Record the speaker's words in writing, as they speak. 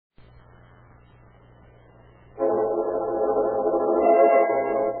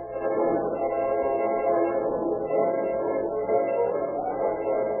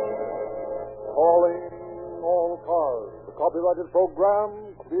Transit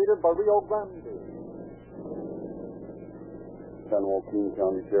program created by Rio Grande. San Joaquin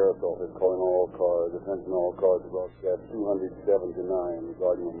County Sheriff's Office calling all cars. Attention all cars to broadcast 279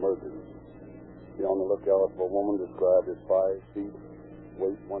 regarding a murder. Be on the lookout for a woman described as 5 feet,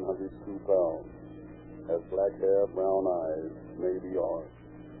 weight 102 pounds. Has black hair, brown eyes, may be odd.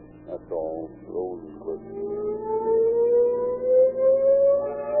 That's all. Rose Cliff.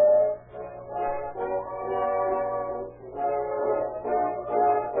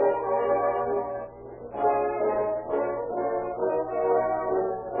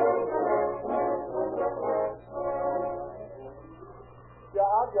 Yeah,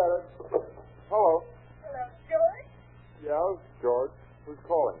 I got it. Hello. Hello, George? Yeah, George. Who's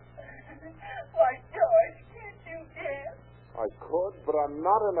calling? Why, George, can't you guess? I could, but I'm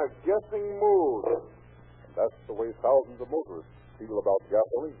not in a guessing mood. That's the way thousands of motorists feel about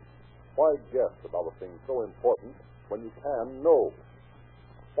gasoline. Why guess about a thing so important when you can know?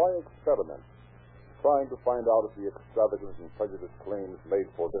 Why experiment, trying to find out if the extravagant and prejudiced claims made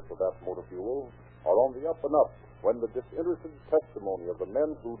for this or that motor fuel are on the up and up when the disinterested testimony of the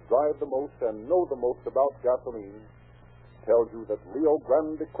men who drive the most and know the most about gasoline tells you that Rio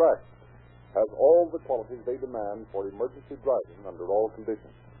Grande Cracked has all the qualities they demand for emergency driving under all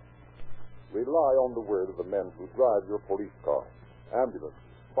conditions. Rely on the word of the men who drive your police car, ambulance,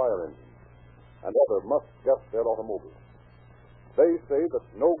 fire engines, and other must-get-there automobiles. They say that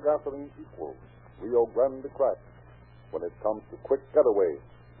no gasoline equals Rio Grande Cracked when it comes to quick getaway,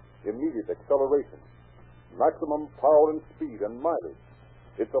 immediate acceleration, maximum power and speed and mileage.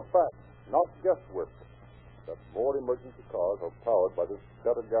 It's a fact, not guesswork, that more emergency cars are powered by this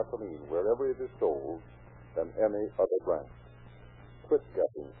better gasoline wherever it is sold than any other brand. Quit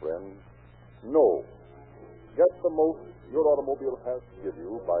guessing, friends. No. Get the most your automobile has to give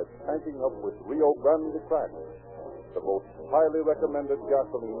you by tanking up with Rio Grande Cracked, the most highly recommended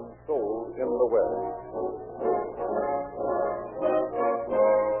gasoline sold in the West.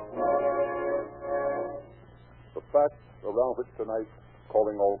 The facts around which tonight's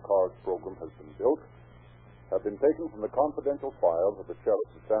Calling All Cars program has been built have been taken from the confidential files of the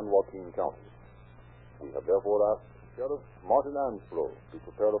sheriff of San Joaquin County. We have therefore asked Sheriff Martin Ansbro to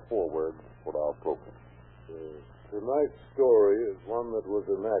prepare a foreword for our program. Tonight's story is one that was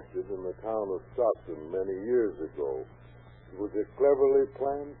enacted in the town of Stockton many years ago. It was a cleverly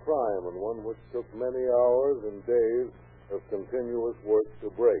planned crime and one which took many hours and days of continuous work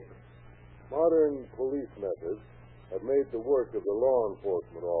to break. Modern police methods have made the work of the law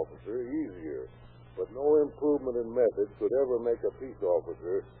enforcement officer easier, but no improvement in methods could ever make a peace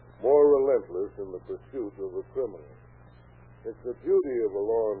officer more relentless in the pursuit of a criminal. It's the duty of a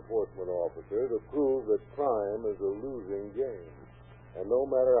law enforcement officer to prove that crime is a losing game. And no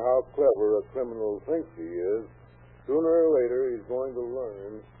matter how clever a criminal thinks he is, sooner or later he's going to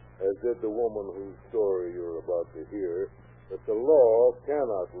learn, as did the woman whose story you're about to hear, that the law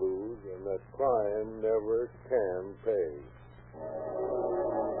cannot lose and that crime never can pay.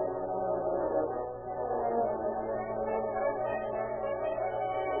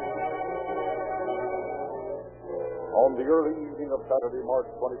 On the early evening of Saturday, March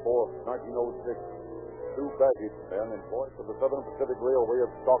 24th, 1906, two baggage men employed for the Southern Pacific Railway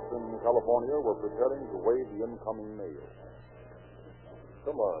of Stockton, California, were preparing to weigh the incoming mail.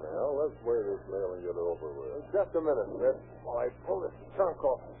 Come on, Al. Let's weigh this mail and get it over with. Just a minute, Red, while I pull this trunk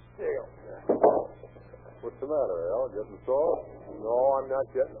off the scale. What's the matter, Al? Getting sore? No, I'm not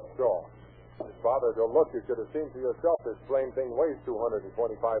getting sore. If you bothered to look, you should have seen for yourself this plain thing weighs 225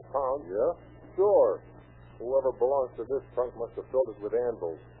 pounds. Yeah? Sure. Whoever belongs to this trunk must have filled it with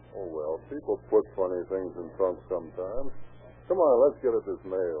anvils. Oh, well, people put funny things in trunks sometimes. Come on, let's get at this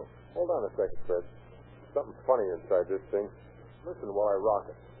mail. Hold on a second, Fred. Something funny inside this thing. Listen while I rock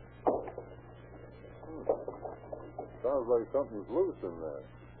it. Sounds like something's loose in there.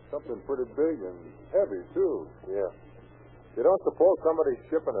 Something pretty big and heavy, too. Yeah. You don't suppose somebody's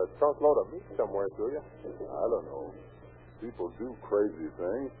shipping a trunk load of meat somewhere, do you? I don't know. People do crazy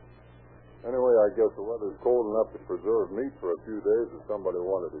things. Anyway, I guess the weather's cold enough to preserve meat for a few days if somebody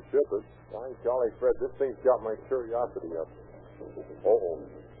wanted to ship it. Why, golly, Fred, this thing's got my curiosity up. Uh-oh.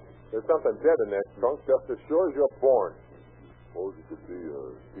 There's something dead in that trunk just as sure as you're born. Suppose it could be a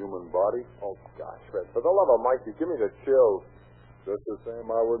human body? Oh, gosh, Fred, for the love of Mike, you give me the chills. Just the same,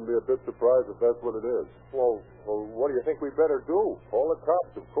 I wouldn't be a bit surprised if that's what it is. Well, what do you think we better do? Call the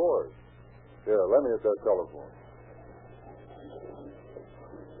cops, of course. Here, let me at that telephone.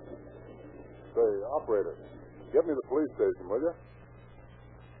 Say, operator, get me the police station, will you?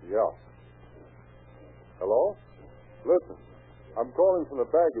 Yeah. Hello? Listen, I'm calling from the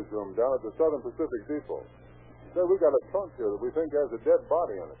baggage room down at the Southern Pacific Depot. Say, we got a trunk here that we think has a dead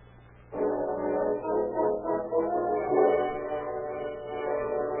body in it.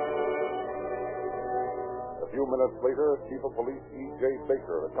 A few minutes later, Chief of Police E.J.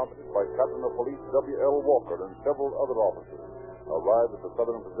 Baker, accompanied by Captain of Police W.L. Walker and several other officers, arrived at the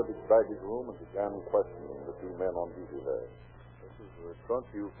Southern Pacific baggage room and began questioning the two men on duty there. This is the trunk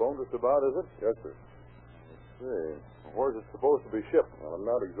you phoned us about, is it? Yes, sir. Let's see. Where's it supposed to be shipped? Well, I'm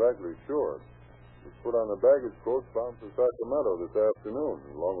not exactly sure. It was put on a baggage coach bound for Sacramento this afternoon,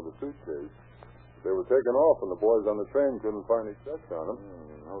 along with a suitcase. They were taken off, and the boys on the train couldn't find any checks on them.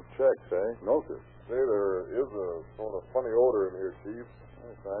 No checks, eh? No, sir. Say, there is a sort of funny odor in here, Chief.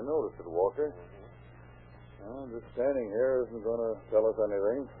 Yes, I noticed it, Walker. Well, just standing here isn't going to tell us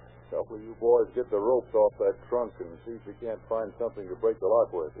anything. A couple of you boys get the ropes off that trunk and see if you can't find something to break the lock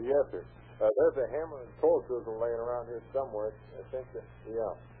with. Yes, sir. There's a hammer and tool chisel laying around here somewhere. I think that...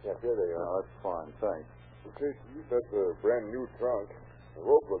 Yeah. Yes, here they are. That's fine, thanks. Okay, Chief, that's a brand new trunk. The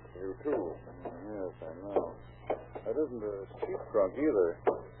rope looks new, too. Yes, I know. That isn't a cheap trunk, either.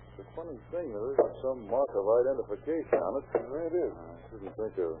 It's a funny thing. There isn't some mark of identification on it. There it is. I shouldn't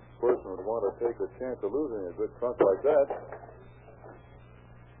think a person would want to take the chance of losing a good trunk like that.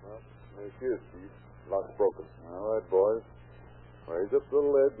 Well, there she is, Chief. Lock's broken. All right, boys. Raise up the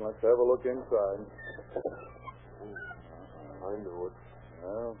lid and let's have a look inside. I knew it.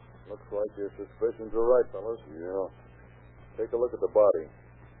 Well, looks like your suspicions are right, fellas. Yeah. Take a look at the body.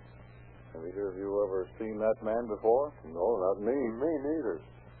 Have either of you ever seen that man before? No, not me. Me neither.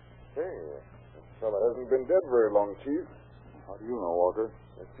 Hey, this fellow hasn't been dead very long, Chief. How do you know, Walker?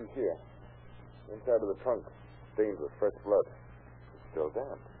 Let's see here. Inside of the trunk, stained with fresh blood. It's still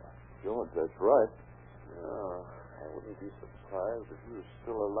damp. Sure, that's right. Yeah, I wouldn't be surprised if he was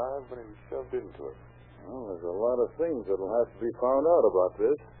still alive when he was shoved into it. Well, there's a lot of things that'll have to be found out about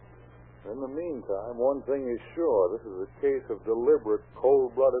this. In the meantime, one thing is sure. This is a case of deliberate,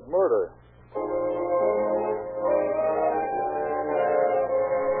 cold-blooded murder.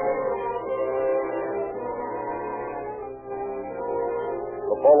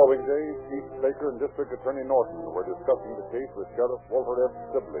 The following day, Chief Baker and District Attorney Norton were discussing the case with Sheriff Walter F.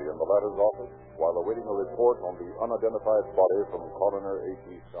 Sibley in the latter's office while awaiting a report on the unidentified body from Coroner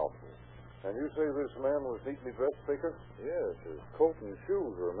A.T. Southey. And you say this man was neatly dressed, Baker? Yes, his coat and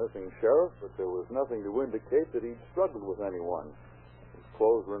shoes were missing, Sheriff, but there was nothing to indicate that he'd struggled with anyone. His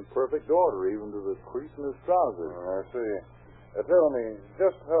clothes were in perfect order, even to the crease in his trousers. I see. Tell me,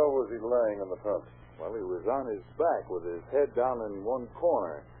 just how was he lying on the trunk? Well, he was on his back with his head down in one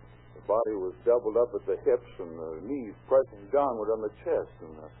corner. The body was doubled up at the hips and the knees pressing downward on the chest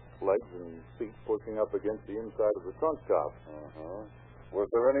and the legs and feet pushing up against the inside of the trunk top. Uh-huh. Was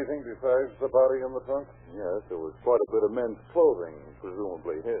there anything besides the body in the trunk? Yes, there was quite a bit of men's clothing,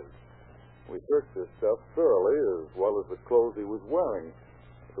 presumably his. We searched this stuff thoroughly, as well as the clothes he was wearing.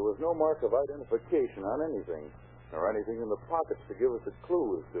 There was no mark of identification on anything, or anything in the pockets to give us a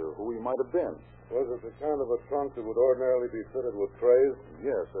clue as to who he might have been. Was it the kind of a trunk that would ordinarily be fitted with trays?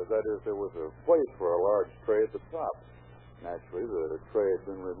 Yes, that is, there was a place for a large tray at the top. Naturally, the tray had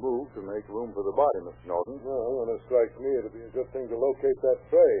been removed to make room for the body, Mr. Norton. Well, when it strikes me, it'd be a good thing to locate that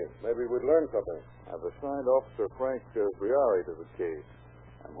tray. Maybe we'd learn something. I've assigned Officer Frank Briari to the case.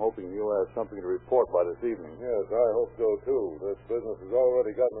 I'm hoping you'll have something to report by this evening. Yes, I hope so, too. This business has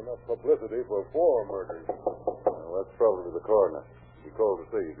already gotten enough publicity for 4 murders. Well, that's probably the coroner. He called to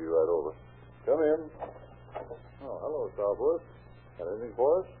see you. Be right over. Come in. Oh, hello, Southwest. Got anything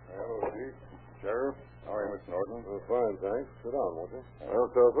for us? Hello, Chief. Sheriff. How are you, Mr. Norton? Fine, thanks. Sit down, won't you? Well,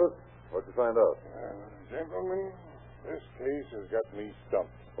 Southwest, what'd you find out? Gentlemen, this case has got me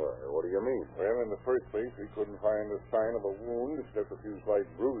stumped. Well, what do you mean? Well, in the first place, we couldn't find a sign of a wound except a few slight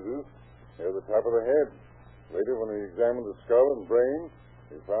bruises near the top of the head. Later, when we examined the skull and brain,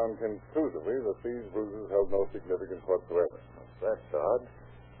 we found conclusively that these bruises held no significance whatsoever. That's odd.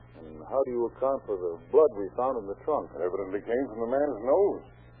 And how do you account for the blood we found in the trunk? It evidently came from the man's nose.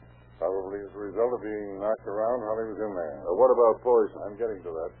 Probably as a result of being knocked around while he was in there. What about poison? I'm getting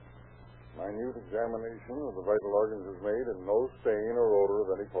to that. Minute examination of the vital organs is made, and no stain or odor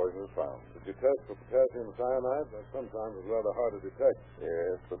of any poison is found. Did you test for potassium cyanide? That sometimes is rather hard to detect.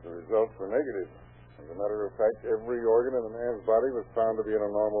 Yes, but the results were negative. As a matter of fact, every organ in the man's body was found to be in a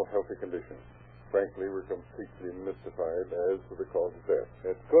normal, healthy condition. Frankly, we're completely mystified as to the cause of death.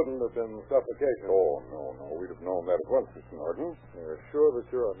 It couldn't have been suffocation. Oh, no. We'd have known that at once, Mr. Norton. You're sure that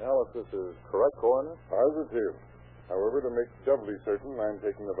your analysis is correct, Coroner? Positive. However, to make doubly certain, I'm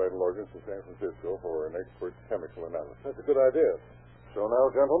taking the vital organs to San Francisco for an expert chemical analysis. That's a good idea. So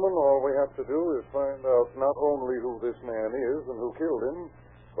now, gentlemen, all we have to do is find out not only who this man is and who killed him,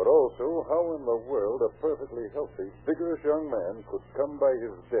 but also how in the world a perfectly healthy, vigorous young man could come by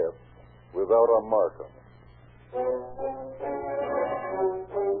his death without a mark on him.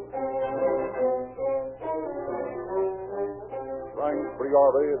 Frank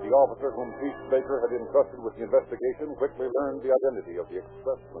Briardi, the officer whom Chief Baker had entrusted with the investigation, quickly learned the identity of the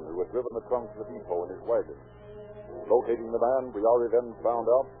expressman who had driven the trunk to the depot in his wagon. Locating the man, Briardi then found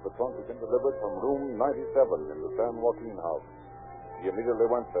out the trunk had been delivered from room 97 in the San Joaquin house. He immediately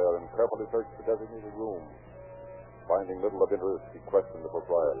went there and carefully searched the designated room. Finding little of interest, he questioned the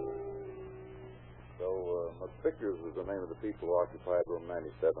proprietor. So, McVickers was the name of the people who occupied room 97,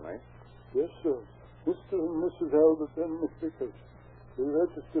 eh? Yes, sir. Mr. and Mrs. Albert and McVickers. They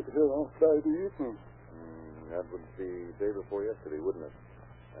registered here on Friday evening. That would be day before yesterday, wouldn't it?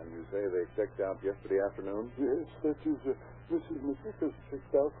 And you say they checked out yesterday afternoon? Yes, that is, Mrs. McVickers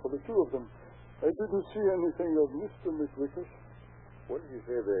checked out for the two of them. I didn't see anything of Mr. McVickers. What did you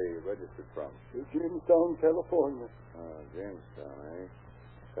say they registered from? Jamestown, California. Jamestown, eh?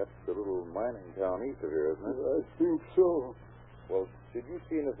 That's the little mining town east of here, isn't it? I think so. Well, did you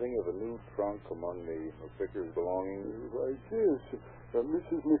see anything of a new trunk among the McVickers' belongings? Right, yes.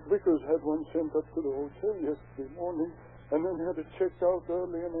 Mrs. McVickers had one sent up to the hotel yesterday morning, and then had it checked out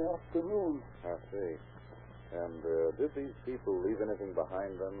early in the afternoon. I see. And did these people leave anything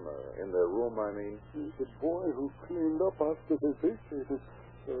behind them? In their room, I mean? The boy who cleaned up after they vacated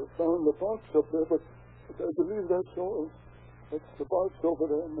found the box up there, but I believe that's all. That's the box over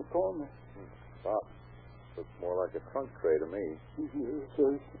there in the corner. Box? Looks more like a trunk tray to me. Yes,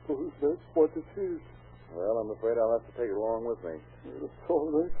 I suppose that's what it is. Well, I'm afraid I'll have to take it along with me. It's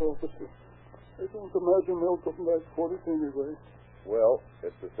all right, officer. I don't imagine they'll come back for it anyway. Well,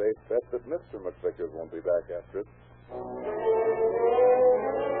 it's a safe bet that Mr. McVickers won't be back after it.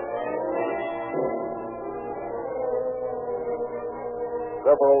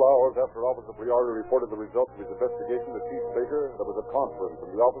 Several hours after Officer Briardi reported the results of his investigation to Chief Baker, there was a conference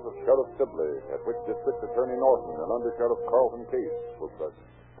in the office of Sheriff Sibley, at which District Attorney Norton and Under Sheriff Carlton Case were present.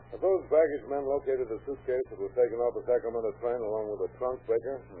 Have those baggage men located the suitcase that was taken off the Sacramento train along with the trunk,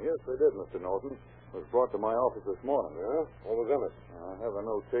 Baker? Yes, they did, Mr. Norton. It was brought to my office this morning. Yeah? What was in it? I have a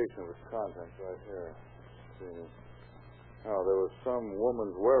notation of its contents right here. Let's see. Now, there was some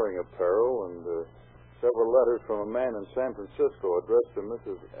woman's wearing apparel and several letters from a man in San Francisco addressed to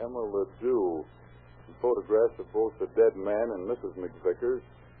Mrs. Emma Ledoux. Photographs of both the dead man and Mrs. McVickers,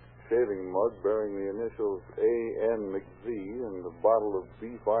 shaving mug bearing the initials A.N. McVie, and a bottle of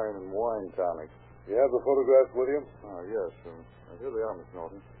beef iron and wine tonic. You have the photographs with you? Yes. Here they are, Miss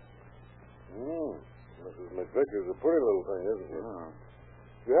Norton. Mrs. McVickers is a pretty little thing, isn't she? Yeah.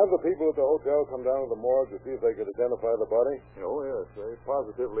 You have the people at the hotel come down to the morgue to see if they could identify the body? Oh, yes. They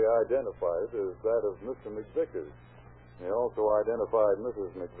positively identified it as that of Mr. McVickers. They also identified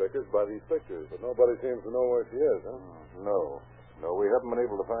Mrs. McVickers by these pictures. But nobody seems to know where she is, huh? No, we haven't been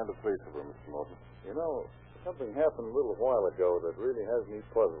able to find a trace of her, Mr. Norton. You know, something happened a little while ago that really has me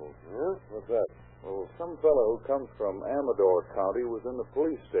puzzled. Yeah? What's that? Well, some fellow who comes from Amador County was in the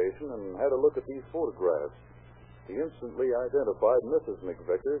police station and had a look at these photographs. He instantly identified Mrs.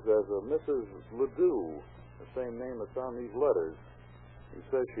 McVickers as a Mrs. Ledoux, the same name that's on these letters. He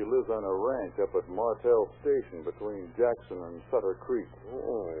says she lives on a ranch up at Martell Station between Jackson and Sutter Creek.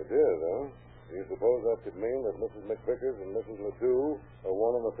 Oh, he did, huh? Do you suppose that could mean that Mrs. McVickers and Mrs. Ledoux are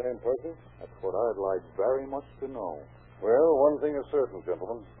one and the same person? That's what I'd like very much to know. Well, one thing is certain,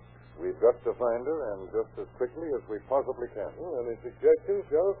 gentlemen. We've got to find her, and just as quickly as we possibly can. Any suggestions,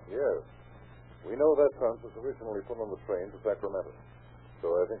 Sheriff? Yes. We know that trunk was originally put on the train to Sacramento. So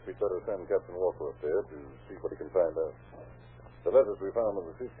I think we'd better send Captain Walker up there to see what he can find out. The letters we found in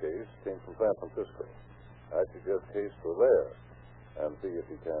the suitcase came from San Francisco. I suggest Case go there and see if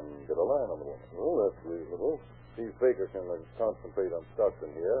he can get a line on the woman. Oh, that's reasonable. Chief Baker can concentrate on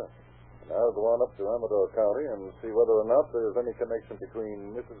Stockton here. And I'll go on up to Amador County and see whether or not there's any connection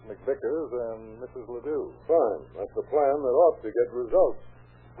between Mrs. McVickers and Mrs. Ledoux. Fine. That's a plan that ought to get results.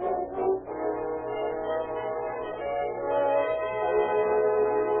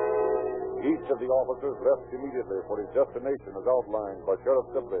 Each of the officers left immediately for his destination as outlined by Sheriff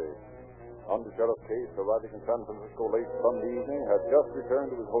Sibley. Under Sheriff Case, arriving in San Francisco late Sunday evening, had just returned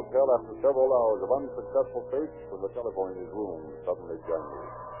to his hotel after several hours of unsuccessful search when the telephone in his room suddenly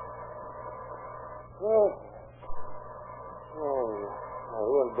jangled. Who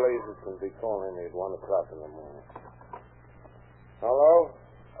in blazes can be calling me at 1 o'clock in the morning? Hello?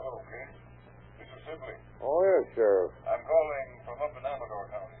 Hello, Case. This is Sibley. Oh, yes, Sheriff. I'm calling from up in Amador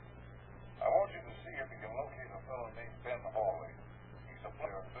County. I want you to see if you can locate a fellow named Ben Hawley. He's a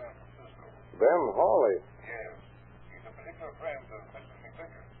player in San Francisco. Ben Hawley? Yes. He's a particular friend of Mrs.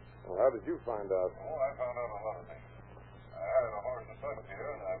 McVickers. How did you find out? Oh, I found out a lot of things. I hired a horse and buggy here,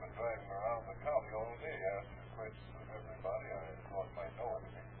 and I've been driving around the county all day asking questions of everybody I thought might know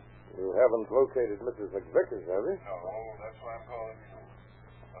anything. You haven't located Mrs. McVickers, have you? No, that's why I'm calling you.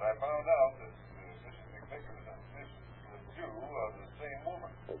 But I found out that Mrs. McVickers and Mrs. LeDoux are the same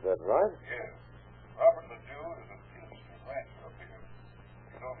woman. Is that right? Yes. Robert LeDoux is an industry rancher up here.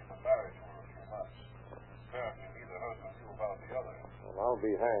 He's only been married to her a few months. Apparently neither husband knew about the other. Well, I'll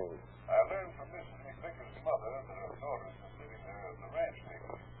be hanged. I learned from Mrs. McVickers' mother that her daughter's been living there at the ranch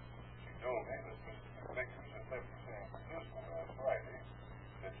lately. She told me that Mrs. McVickers had left for San Francisco last Friday.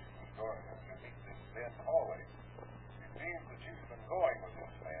 Said she was going to meet this Ben Hawley. It seems that she's been going with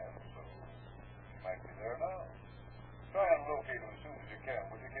this man, so she might be there now. Try and locate her as soon as you can,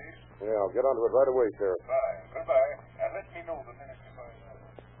 will you, Case? Yeah, I'll get onto it right away, Sheriff. Fine. Goodbye. And let me know the minute you find out.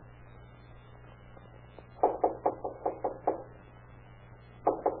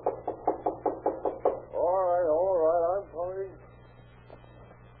 All right, I'm coming.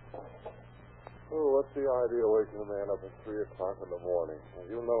 Oh, what's the idea of waking a man up at 3 o'clock in the morning? Well,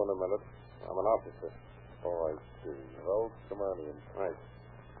 you'll know in a minute. I'm an officer. Oh, I see. Well, come on in. Right.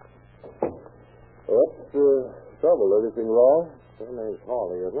 What's the trouble? Anything wrong? Her name's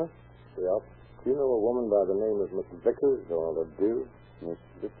Hawley, isn't it? Yep. Do you know a woman by the name of Miss Vickers or LeDoux? Miss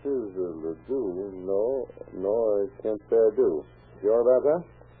Vickers or LeDoux? No, I can't say I do. Sure about that?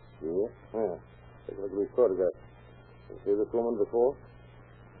 Yeah. Yeah. Take a look at these photographs. You see this woman before?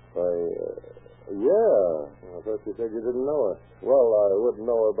 Yeah. I thought you said you didn't know her. Well, I wouldn't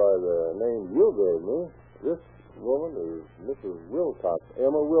know her by the name you gave me. This woman is Mrs. Wilcox,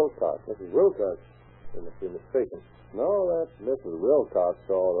 Emma Wilcox. Mrs. Wilcox? You must be mistaken. No, that's Mrs. Wilcox,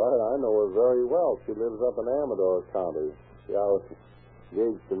 all right. I know her very well. She lives up in Amador County. See, I was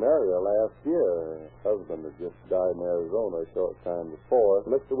engaged to marry her last year. Her husband had just died in Arizona a short time before.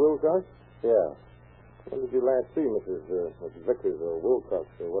 Mr. Wilcox? Yeah. When did you last see Mrs. Vickers or Wilcox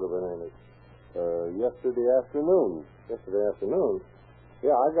or whatever her name is? Yesterday afternoon. Yesterday afternoon?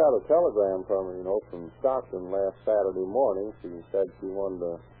 Yeah, I got a telegram from her, from Stockton last Saturday morning. She said she wanted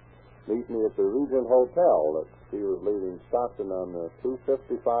to meet me at the Regent Hotel, that she was leaving Stockton on the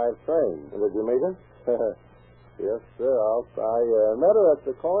 2:55 train. And did you meet her? Yes, sir. I met her at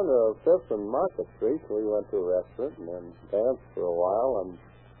the corner of 5th and Market Street. We went to a restaurant and then danced for a while. And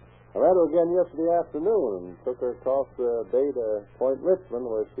I met her again yesterday afternoon and took her across the bay to Point Richmond,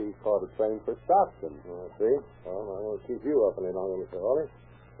 where she caught a train for Stockton. I see. Well, I won't keep you up any longer, Mr. Hawley.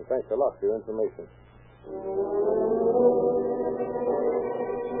 So thanks a lot for your information.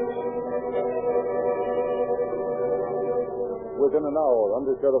 Within an hour,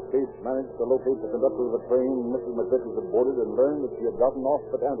 Under Sheriff Case managed to locate the conductor of the train Mrs. McVickers had boarded and learned that she had gotten off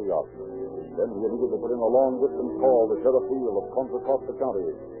at Antioch. Then he immediately put in a long-distance call to Sheriff Hill of Contra Costa County,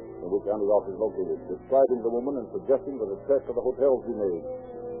 in which Antioch is located, describing the woman and suggesting that a check of the hotels be made.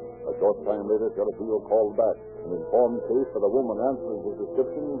 A short time later, Sheriff Hill called back and informed Case that a woman answering his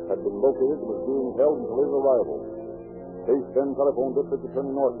description had been located and was being held until his arrival. Case then telephoned District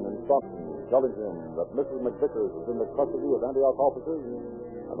Attorney Norton in Stockton, telling him that Mrs. McVickers was in the custody of Antioch officers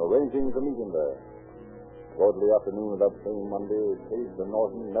and arranging to meet him there. Toward the afternoon of that same Monday, Case and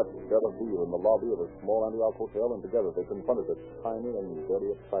Norton met Sheriff Hill in the lobby of a small Antioch hotel, and together they confronted a tiny and very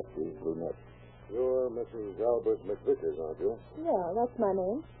attractive brunette. You're Mrs. Albert McVickers, aren't you? Yeah, that's my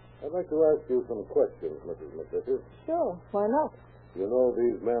name. I'd like to ask you some questions, Mrs. McVickers. Sure, why not? You know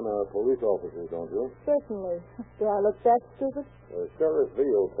these men are police officers, don't you? Certainly. Do I look that stupid? Sheriff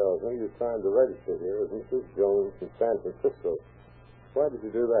Veal tells me you signed to register here as Mrs. Jones from San Francisco. Why did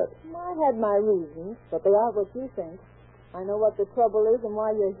you do that? I had my reasons, but they aren't what you think. I know what the trouble is and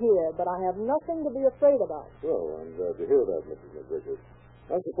why you're here, but I have nothing to be afraid about. Well, I'm glad to hear that, Mrs. McVickers.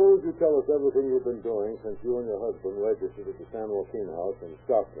 I suppose you tell us everything you've been doing since you and your husband registered at the San Joaquin House in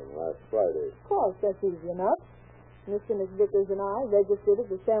Stockton last Friday. Of course, that's easy enough. Mr. and Miss Vickers and I registered at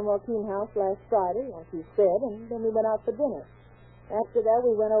the San Joaquin House last Friday, like you said, and then we went out for dinner. After that,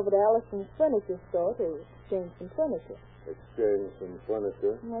 we went over to Allison's furniture store to exchange some furniture. Exchange some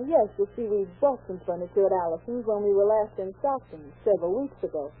furniture? Well, yes, you see, we bought some furniture at Allison's when we were last in Stockton several weeks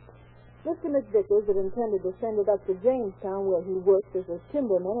ago. Mr. and Miss Vickers had intended to send it up to Jamestown, where he works as a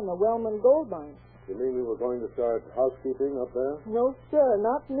timberman in the Wellman gold mine. You mean we were going to start housekeeping up there? No, sir,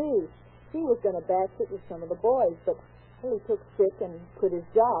 not me. He was going to batch it with some of the boys, but he took sick and quit his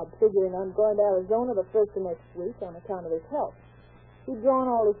job, figuring on going to Arizona the first of next week on account of his health. He'd drawn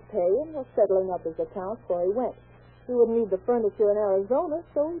all his pay and was settling up his accounts before he went. He wouldn't need the furniture in Arizona,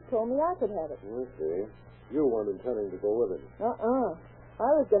 so he told me I could have it. I see. You weren't intending to go with him. I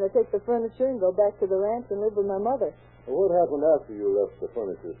was going to take the furniture and go back to the ranch and live with my mother. Well, what happened after you left the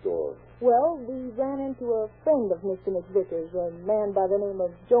furniture store? Well, we ran into a friend of Mr. McVickers, a man by the name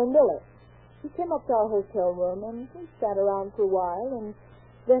of Joe Miller. He came up to our hotel room, and we sat around for a while, and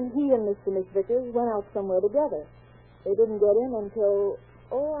then he and Mr. McVickers went out somewhere together. They didn't get in until,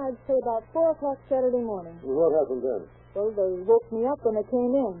 I'd say about 4 o'clock Saturday morning. Well, what happened then? Well, they woke me up when they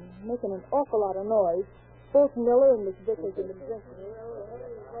came in, making an awful lot of noise. Both Miller and Miss Vickers in the dressing room.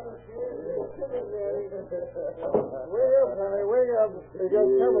 Wake up, honey, wake up. You got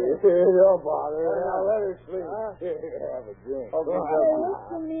company. Don't bother her. Now let her sleep. Have a drink. Oh,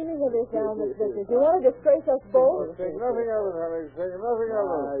 what's the meaning of this now, Miss Vickers? You want to disgrace us both? Think nothing of it, honey. Think nothing of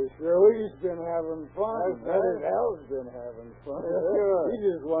it. Sure, we've been having fun. Al's been having fun. He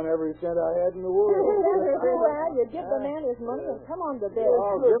just won every cent I had in the world. Well, you give the man his money and come on to bed.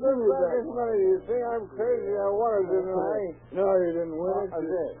 Oh, give him back his money. You think I'm crazy? I wanted it, didn't I? No, you didn't win it.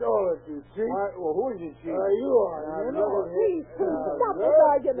 You stole it, you cheat. Well, who did you cheat? You are. Please, stop this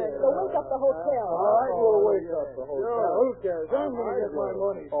argument. We'll wake up the hotel. All right, we'll wake up the hotel. Who cares? I'm going to get my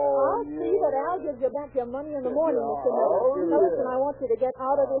money. I'll see that Al gives you back your money in the morning, Mr. Miller. Now, listen, I want you to get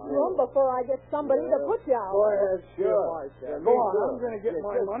out of this room before I get somebody to put you out. Go ahead, sure. Go on, I'm going to get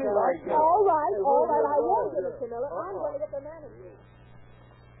my money right now. All right, I won't get it, Mr. Miller. I'm going to get the manager.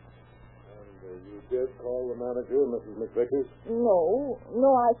 You did call the manager, Mrs. McVickers? No,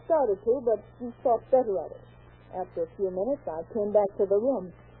 I started to, but he thought better of it. After a few minutes, I came back to the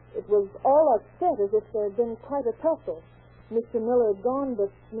room. It was all upset, as if there had been quite a tussle. Mr. Miller had gone,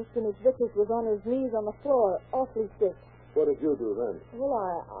 but Mr. McVickers was on his knees on the floor, awfully sick. What did you do then? Well,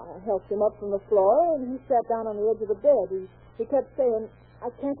 I helped him up from the floor, and he sat down on the edge of the bed. He kept saying,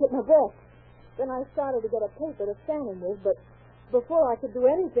 "I can't get my breath." Then I started to get a paper to stand him with, but before I could do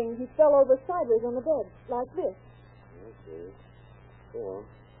anything, he fell over sideways on the bed, like this. Okay. Go on.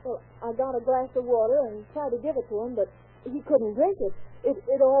 Well, I got a glass of water and tried to give it to him, but he couldn't drink it.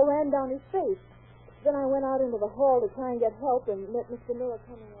 It all ran down his face. Then I went out into the hall to try and get help and met Mr. Miller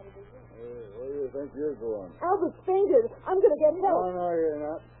coming out of his room. Where do you think you're going? Albert's fainted. I'm going to get help. No, you're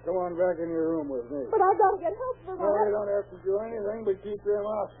not. Come on back in your room with me. But I've got to get help for No, you don't have to do anything but keep your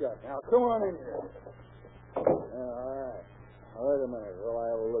mouth shut. Now, come on in here. All right. Wait a minute while I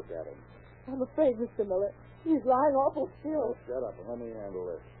have a look at him. I'm afraid, Mr. Miller. He's lying awful still. Shut up and let me handle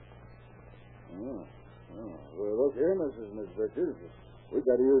this. Well, look here, Mrs. McVickers. We've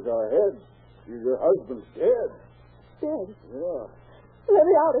got to use our heads. Your husband's dead. Dead? Yeah. Let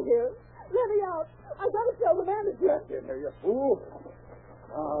me out of here. Let me out. I've got to tell the manager. Get in there, you fool.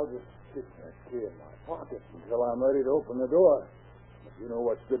 I'll just stick that key in my pocket until I'm ready to open the door. If you know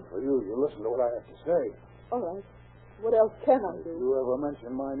what's good for you, you listen to what I have to say. All right. What else can I do? If you ever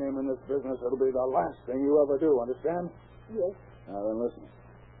mention my name in this business, it'll be the last thing you ever do, understand? Yes. Now then, listen.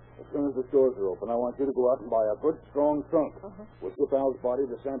 As soon as the stores are open, I want you to go out and buy a good, strong trunk. We'll ship Al's body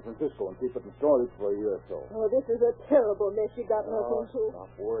to San Francisco and keep it in storage for a year or so. Oh, this is a terrible mess you got nothing to.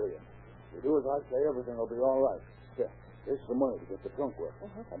 Stop worrying. If you do as I say, everything will be all right. Here, here's some money to get the trunk with.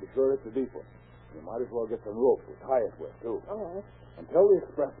 And be sure it's a deep one. You might as well get some rope to tie it with, too. All right. And tell the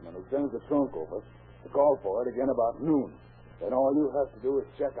expressman who sends the trunk over to call for it again about noon. Then all you have to do is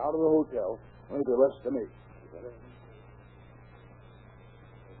check out of the hotel and leave the rest to me.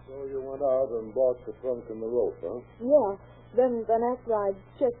 So you went out and bought the trunk and the rope, huh? Yeah. Then after I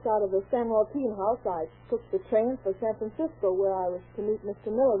checked out of the San Joaquin house, I took the train for San Francisco, where I was to meet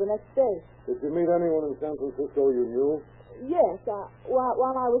Mr. Miller the next day. Did you meet anyone in San Francisco you knew? Yes.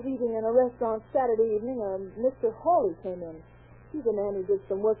 While I was eating in a restaurant Saturday evening, Mr. Hawley came in. He's a man who did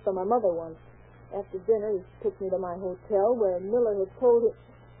some work for my mother once. After dinner, he took me to my hotel, where Miller had told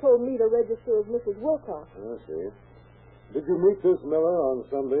me to register as Mrs. Wilcox. I see. Did you meet this Miller on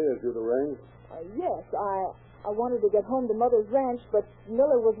Sunday as you'd arranged? Yes. I wanted to get home to Mother's ranch, but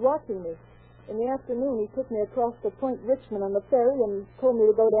Miller was watching me. In the afternoon, he took me across to Point Richmond on the ferry and told me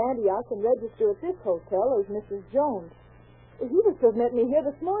to go to Antioch and register at this hotel as Mrs. Jones. He was to have met me here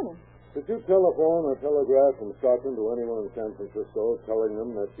this morning. Did you telephone or telegraph from Stockton to anyone in San Francisco telling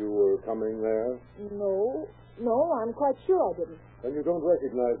them that you were coming there? No, I'm quite sure I didn't. Then you don't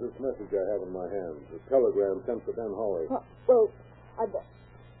recognize this message I have in my hand, the telegram sent to Ben Hawley.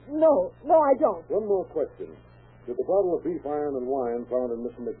 No, I don't. One more question. Did the bottle of beef iron and wine found in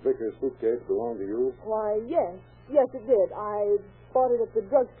Mr. McVicker's suitcase belong to you? Why, yes. Yes, it did. I bought it at the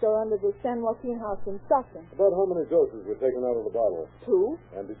drugstore under the San Joaquin house in Stockton. About how many doses were taken out of the bottle? 2.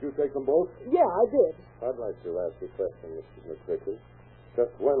 And did you take them both? Yeah, I did. I'd like to ask you a question, Mrs. McVicker.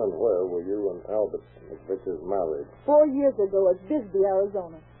 Just when and where were you and Albert McVickers married? 4 years ago at Bisbee,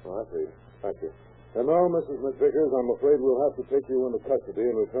 Arizona. Oh, I see. Thank you. And now, Mrs. McVickers, I'm afraid we'll have to take you into custody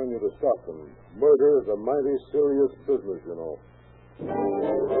and return you to Stockton. Murder is a mighty serious business, you know.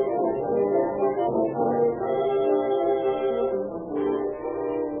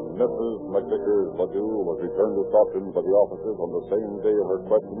 Mrs. McVickers Ledoux was returned to Stockton by the officers on the same day of her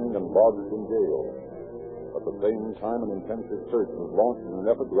questioning and lodged in jail. At the same time, an intensive search was launched in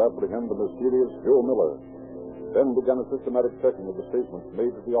an effort to apprehend the mysterious Joe Miller. Then began a systematic checking of the statements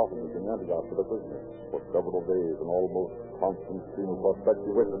made to the officers in Antioch for the prisoner. For several days, an almost constant stream of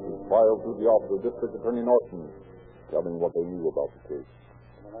prospective witnesses filed through the office of District Attorney Norton, telling what they knew about the case.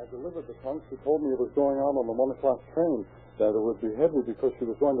 When I delivered the trunk, she told me it was going out on the 1 o'clock train, that it would be heavy because she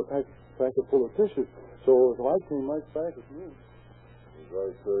was going to pack it full of dishes. So I came right back at noon. As I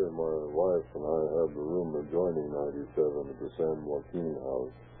say, my wife and I had the room adjoining 97 at the San Joaquin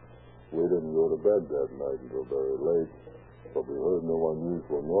house. We didn't go to bed that night until very late, but we heard no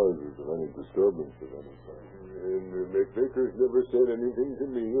unusual noises of any disturbance of any kind. And McVickers never said anything to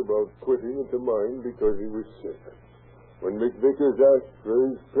me about quitting at the mine because he was sick. When McVickers asked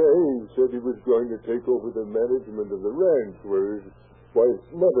for his pay, he said he was going to take over the management of the ranch where his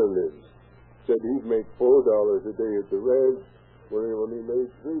wife's mother lives. Said he'd make $4 a day at the ranch, where he only made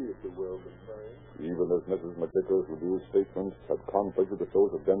 $3 at the Wellman mine. Even as Mrs. McVickers Ledoux's statements had conflict with those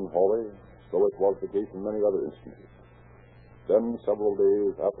of Ben Hawley, so it was the case in many other instances. Then, several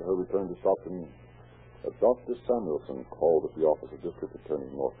days after her return to Stockton, Dr. Samuelson called at the office of District Attorney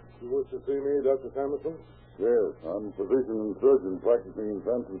Norton. You wish to see me, Dr. Samuelson? Yes, I'm physician and surgeon practicing in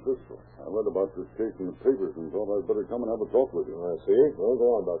San Francisco. I read about this case in the papers and thought I'd better come and have a talk with you. I see. Well, go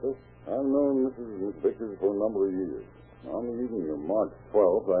on, Doctor. I've known Mrs. McVickers for a number of years. On the evening of March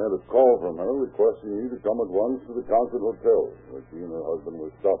 12th, I had a call from her requesting me to come at once to the Concert Hotel, where she and her husband were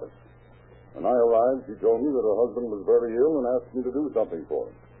stopping. When I arrived, she told me that her husband was very ill and asked me to do something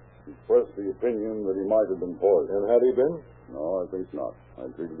for him. She expressed the opinion that he might have been poisoned. And had he been? No, I think not. I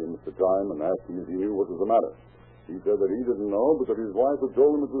treated him at the time and asked him if he knew what was the matter. He said that he didn't know, but that his wife had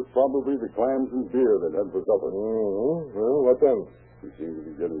told him it was probably the clams and beer that had for supper. Mm-hmm. Well, what then? He seemed to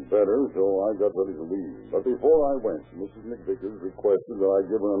be getting better, so I got ready to leave. But before I went, Mrs. McVickers requested that I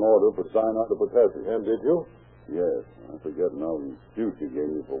give her an order for cyanide of potassium. And did you? Yes. I forget now the excuse she gave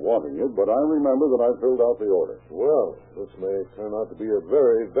me for wanting it, but I remember that I filled out the order. Well, this may turn out to be a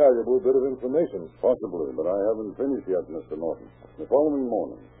very valuable bit of information. Possibly, but I haven't finished yet, Mr. Norton. The following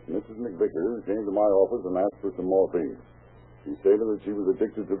morning, Mrs. McVickers came to my office and asked for some morphine. She stated that she was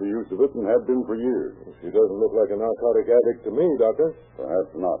addicted to the use of it and had been for years. She doesn't look like a narcotic addict to me, Doctor.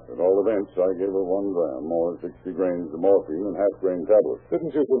 Perhaps not. At all events, I gave her 1 gram, or 60 grains of morphine and half-grain tablets.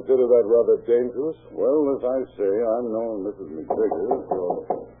 Didn't you consider that rather dangerous? Well, as I say, I've known Mrs. McVickers, so...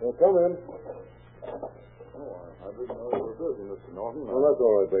 Well, come in. I didn't know you were busy, Mr. Norton. Well, that's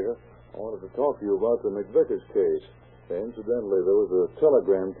all right, Baker. I wanted to talk to you about the McVickers case. Incidentally, there was a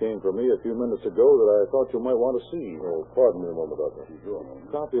telegram came from me a few minutes ago that I thought you might want to see. Oh, pardon me a moment, Doctor. Sure. A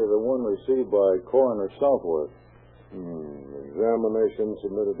copy of the one received by Coroner Southworth. Examination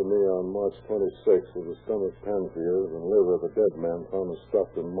submitted to me on March 26th of the stomach, pancreas, and liver of a dead man found in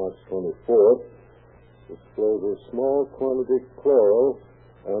Stockton March 24th. Discloses small quantity chloral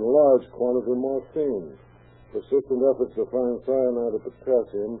and large quantity morphine. Persistent efforts to find cyanide of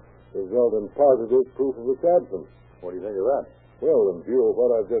potassium result in positive proof of its absence. What do you think of that? Well, in view of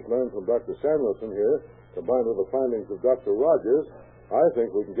what I've just learned from Dr. Samuelson here, combined with the findings of Dr. Rogers, I think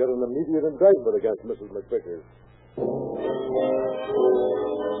we can get an immediate indictment against Mrs. McVickers.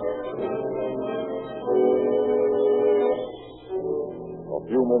 A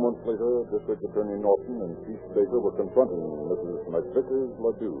few moments later, District Attorney Norton and Chief Baker were confronting Mrs. McVickers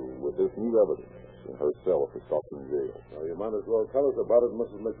Ledoux with this new evidence in her cell at the Stockton jail. Now, you might as well tell us about it,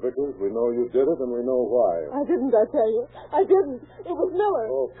 Mrs. McVickers. We know you did it, and we know why. I didn't, I tell you. I didn't. It was Miller.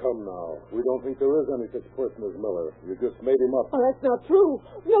 Oh, come now. We don't think there is any such person as Miller. You just made him up. Oh, that's not true.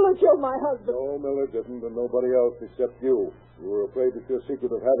 Miller killed my husband. No, Miller didn't, and nobody else except you. You were afraid that your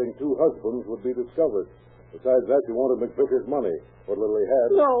secret of having 2 husbands would be discovered. Besides that, you wanted McVickers' money, what little he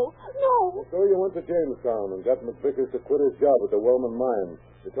had. No. So you went to Jamestown and got McVickers to quit his job at the Wellman mine.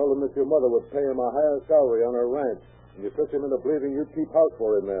 You told him that your mother would pay him a higher salary on her ranch, and you tricked him into believing you'd keep house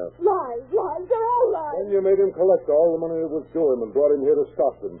for him there. Lies. They're all lies. Then you made him collect all the money that was due him and brought him here to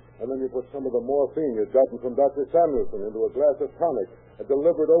Stockton. And then you put some of the morphine you'd gotten from Dr. Samuelson into a glass of tonic, a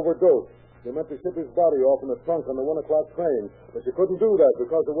deliberate overdose. You meant to ship his body off in a trunk on the 1 o'clock train, but you couldn't do that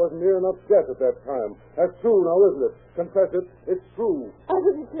because there wasn't near enough gas at that time. That's true now, isn't it? Confess it. It's true. I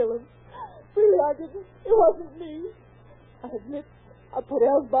didn't kill him. Really, I didn't. It wasn't me. I admit I put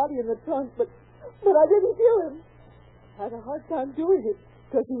Al's body in the trunk, but I didn't kill him. I had a hard time doing it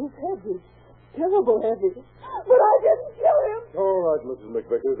because he was heavy. terrible, Heavy. But I didn't kill him. All right, Mrs.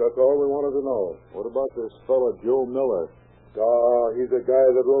 McVickers, that's all we wanted to know. What about this fellow, Joe Miller? He's a guy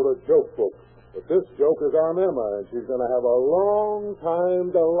that wrote a joke book. But this joke is on Emma, and she's going to have a long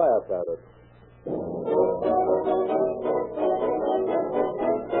time to laugh at it.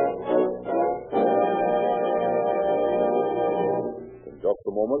 In just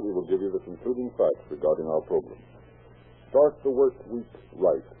a moment, we will give you the concluding facts regarding our program. Start the work week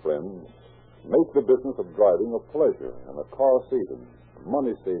right, friends. Make the business of driving a pleasure and a car saving,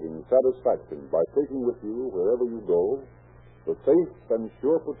 money-saving satisfaction by taking with you, wherever you go, the safe and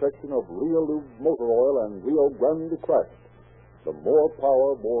sure protection of Rio Lube motor oil and Rio Grande Craft, the more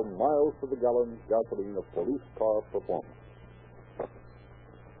power, more miles to the gallon gasoline of police car performance.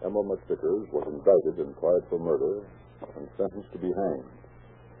 Emma McVickers was indicted and tried for murder and sentenced to be hanged.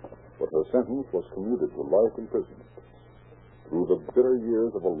 But her sentence was commuted to life imprisonment. Through the bitter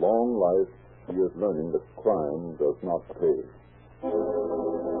years of a long life, she is learning that crime does not pay.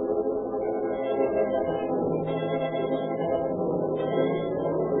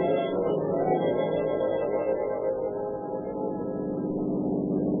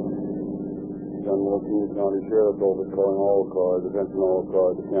 King County Sheriff's Office calling all cars, attention all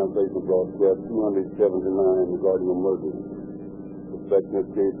cars, the cancellation broadcast 279 regarding a murder. Suspect in this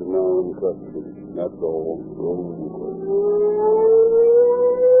case is now in custody. That's all.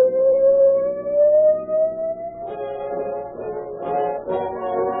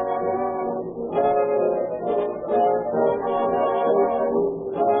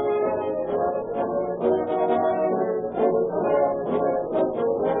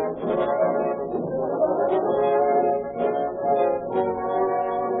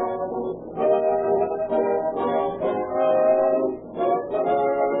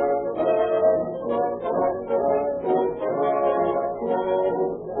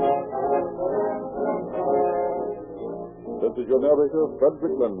 This is your narrator,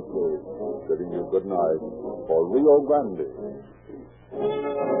 Frederick Lindsley, bidding you good night for Rio Grande.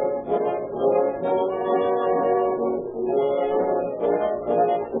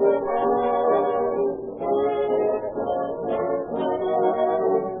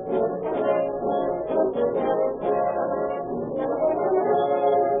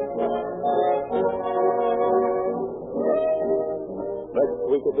 Next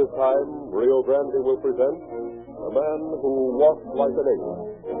week at this time, Rio Grande will present A Man Who Walked Like an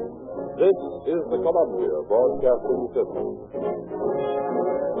Ape. This is the Columbia Broadcasting System.